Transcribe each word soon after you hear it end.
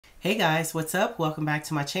Hey guys, what's up? Welcome back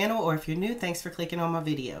to my channel, or if you're new, thanks for clicking on my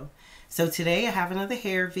video. So today I have another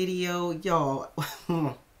hair video. Y'all,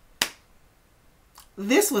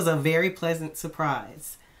 this was a very pleasant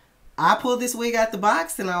surprise. I pulled this wig out the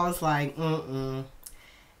box and I was like, And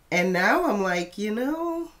now I'm like,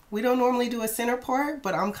 we don't normally do a center part,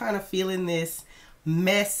 but I'm kind of feeling this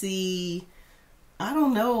messy, I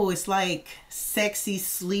don't know, it's like sexy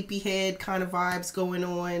sleepyhead kind of vibes going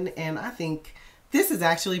on, and I think this is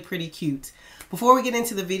actually pretty cute. Before we get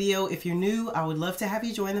into the video, if you're new, I would love to have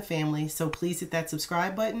you join the family. So please hit that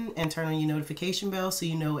subscribe button and turn on your notification bell so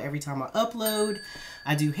you know every time I upload.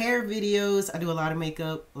 I do hair videos. I do a lot of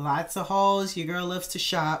makeup, lots of hauls. Your girl loves to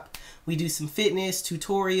shop. We do some fitness,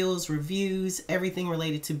 tutorials, reviews. Everything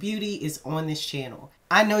related to beauty is on this channel.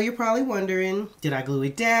 I know you're probably wondering, did I glue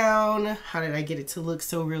it down? How did I get it to look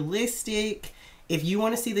so realistic? If you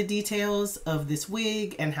want to see the details of this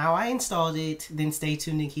wig and how I installed it, then stay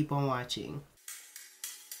tuned and keep on watching.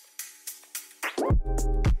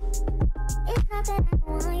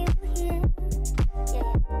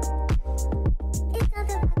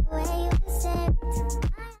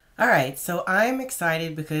 Alright, so I'm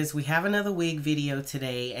excited because we have another wig video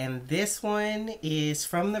today, and this one is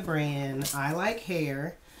from the brand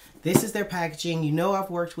ILIKEHAIR. This is their packaging. You know,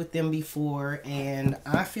 I've worked with them before, and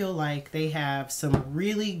I feel like they have some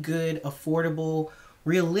really good, affordable,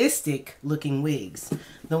 realistic looking wigs.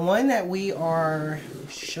 The one that we are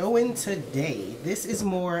showing today, this is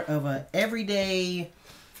more of a everyday,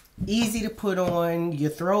 easy to put on, you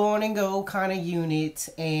throw on and go kind of unit,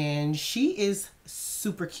 and she is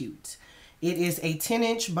super cute. It is a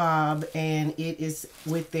 10-inch bob, and it is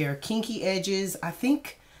with their Kinky Edges. I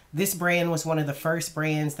think this brand was one of the first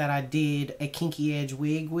brands that I did a kinky edge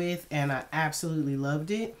wig with, and I absolutely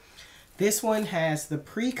loved it. This one has the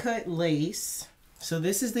pre-cut lace. So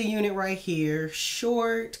this is the unit right here.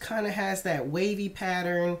 Short, kind of has that wavy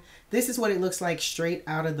pattern. This is what it looks like straight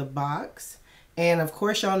out of the box. And of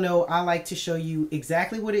course, y'all know I like to show you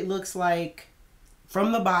exactly what it looks like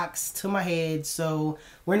from the box to my head. So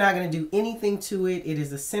we're not going to do anything to it. It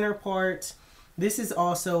is a center part. This is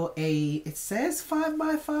also it says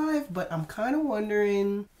 5x5, but I'm kind of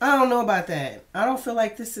wondering, I don't know about that. I don't feel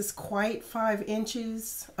like this is quite 5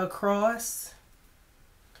 inches across.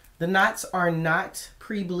 The knots are not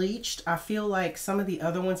pre-bleached. I feel like some of the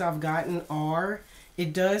other ones I've gotten are.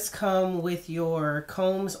 It does come with your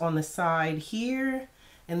combs on the side here,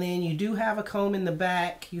 and then you do have a comb in the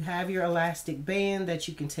back. You have your elastic band that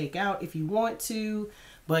you can take out if you want to,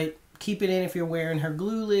 but keep it in if you're wearing her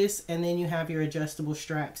glueless, and then you have your adjustable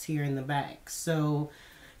straps here in the back. So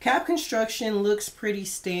cap construction looks pretty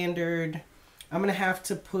standard. I'm gonna have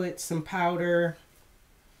to put some powder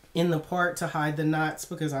in the part to hide the knots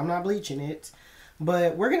because I'm not bleaching it,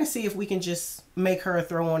 but we're gonna see if we can just make her a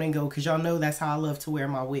throw on and go, because y'all know that's how I love to wear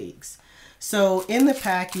my wigs. So in the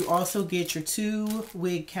pack you also get your 2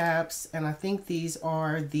 wig caps, and I think these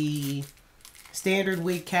are the standard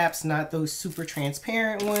wig caps, not those super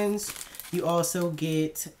transparent ones. You also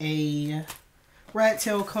get a rat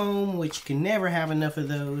tail comb, which you can never have enough of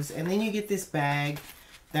those. And then you get this bag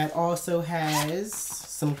that also has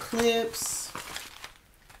some clips,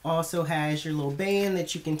 also has your little band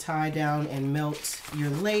that you can tie down and melt your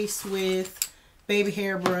lace with, baby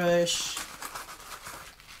hairbrush,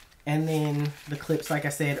 and then the clips like I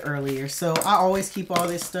said earlier. So I always keep all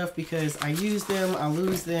this stuff because I use them, I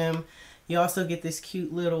lose them. You also get this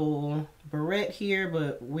cute little barrette here,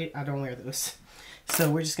 but I don't wear those. So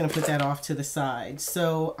we're just going to put that off to the side.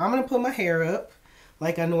 So I'm going to put my hair up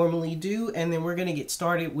like I normally do, and then we're going to get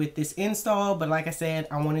started with this install. But like I said,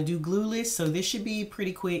 I want to do glueless, so this should be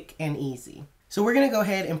pretty quick and easy. So we're going to go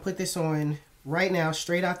ahead and put this on right now,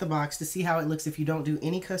 straight out the box, to see how it looks if you don't do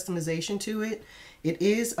any customization to it. It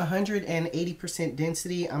is 180%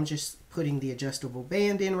 density. I'm just putting the adjustable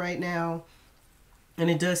band in right now. And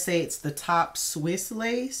it does say it's the top Swiss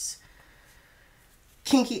lace,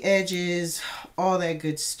 kinky edges, all that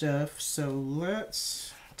good stuff. So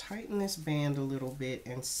let's tighten this band a little bit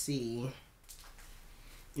and see.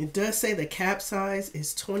 It does say the cap size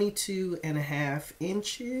is 22.5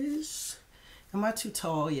 inches. Am I too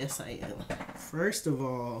tall? Yes, I am. First of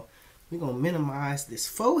all, we're going to minimize this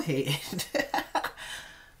forehead.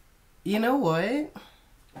 You know what?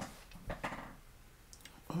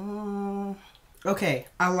 Okay,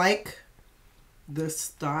 I like the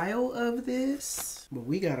style of this, but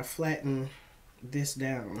we gotta flatten this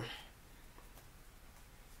down.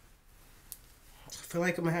 I feel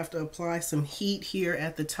like I'm gonna have to apply some heat here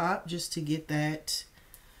at the top just to get that.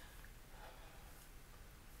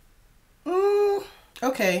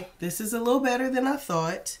 Okay, this is a little better than I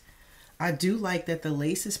thought. I do like that the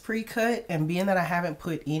lace is pre-cut, and being that I haven't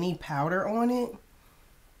put any powder on it,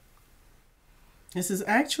 this is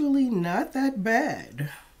actually not that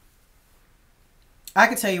bad. I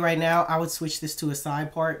can tell you right now, I would switch this to a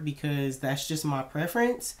side part because that's just my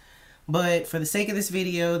preference. But for the sake of this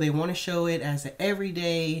video, they want to show it as an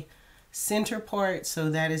everyday center part,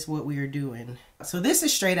 so that is what we are doing. So this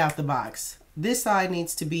is straight out the box. This side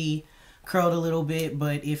needs to be curled a little bit,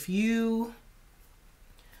 but if you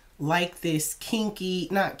like this kinky,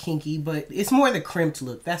 not kinky, but it's more the crimped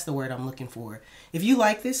look. That's the word I'm looking for. If you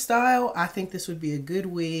like this style, I think this would be a good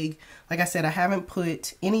wig. Like I said, I haven't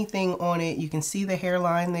put anything on it. You can see the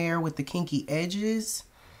hairline there with the kinky edges.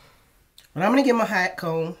 But I'm going to get my hot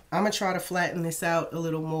comb. I'm going to try to flatten this out a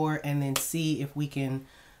little more and then see if we can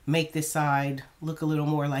make this side look a little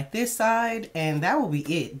more like this side. And that will be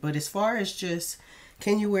it. But as far as just,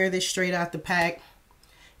 can you wear this straight out the pack?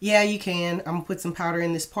 Yeah, you can. I'm going to put some powder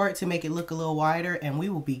in this part to make it look a little wider, and we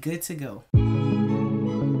will be good to go.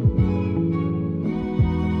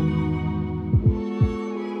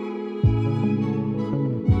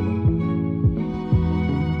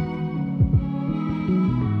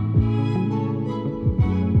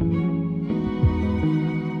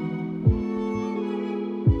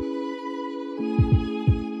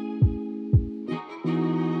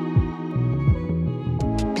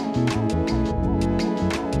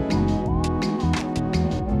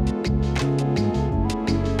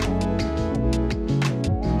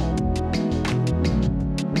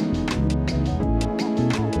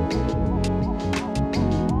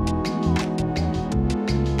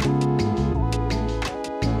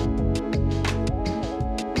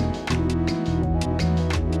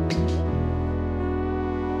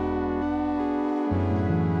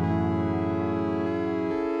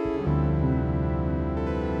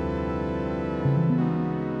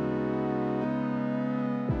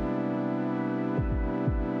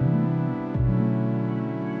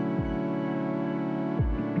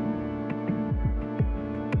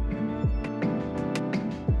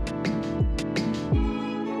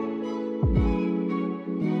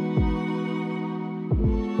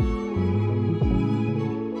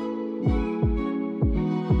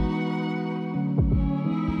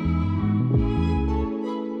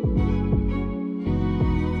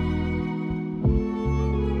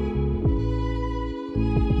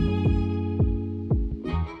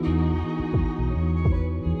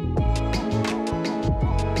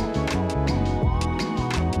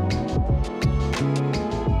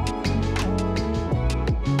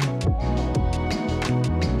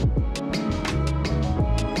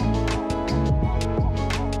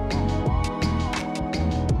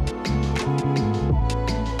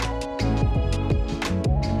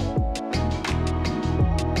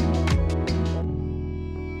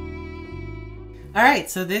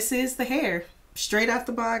 Alright, so this is the hair. Straight out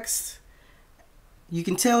the box. You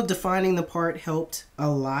can tell defining the part helped a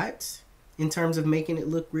lot in terms of making it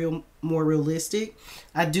look more realistic.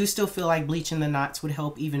 I do still feel like bleaching the knots would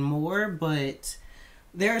help even more, but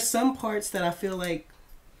there are some parts that I feel like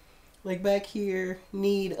back here,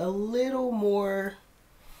 need a little more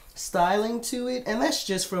styling to it, and that's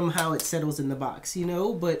just from how it settles in the box, you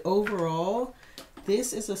know. But overall,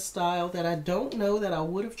 this is a style that I don't know that I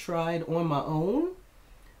would have tried on my own,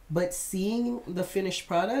 but seeing the finished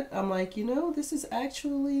product, I'm like, you know, this is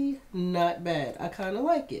actually not bad. I kind of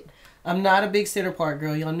like it. I'm not a big center part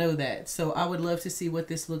girl, y'all know that, so I would love to see what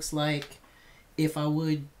this looks like if I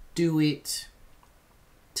would do it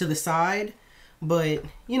to the side. But,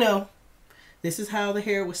 you know, this is how the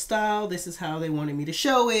hair was styled. This is how they wanted me to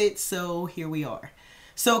show it. So here we are.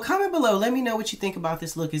 So comment below. Let me know what you think about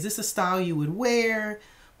this look. Is this a style you would wear?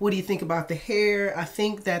 What do you think about the hair? I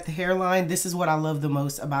think that the hairline, this is what I love the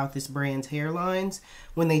most about this brand's hairlines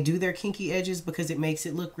when they do their kinky edges, because it makes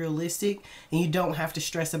it look realistic and you don't have to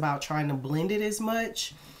stress about trying to blend it as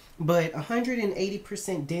much. But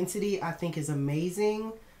 180% density I think is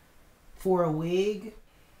amazing for a wig.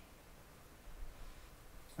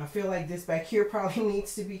 I feel like this back here probably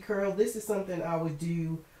needs to be curled. This is something I would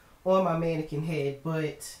do on my mannequin head,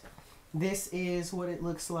 but this is what it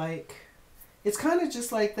looks like. It's kind of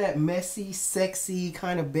just like that messy, sexy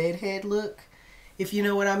kind of bedhead look, if you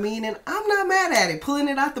know what I mean. And I'm not mad at it. Pulling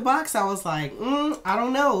it out the box, I was like, I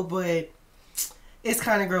don't know, but it's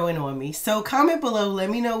kind of growing on me. So comment below.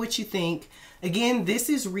 Let me know what you think. Again, this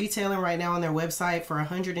is retailing right now on their website for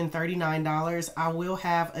 $139. I will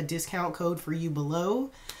have a discount code for you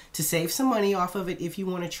below to save some money off of it if you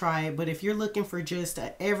want to try it. But if you're looking for just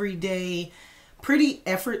an everyday, pretty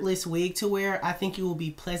effortless wig to wear, I think you will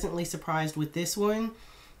be pleasantly surprised with this one.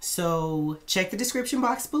 So check the description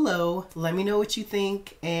box below. Let me know what you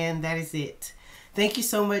think, and that is it. Thank you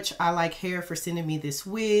so much, ILIKEHAIR, for sending me this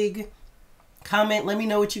wig. Comment, let me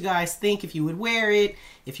know what you guys think, if you would wear it,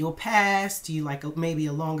 if you'll pass, do you like maybe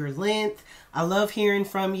a longer length? I love hearing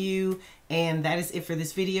from you, and that is it for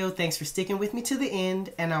this video. Thanks for sticking with me to the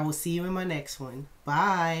end, and I will see you in my next one.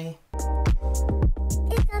 Bye.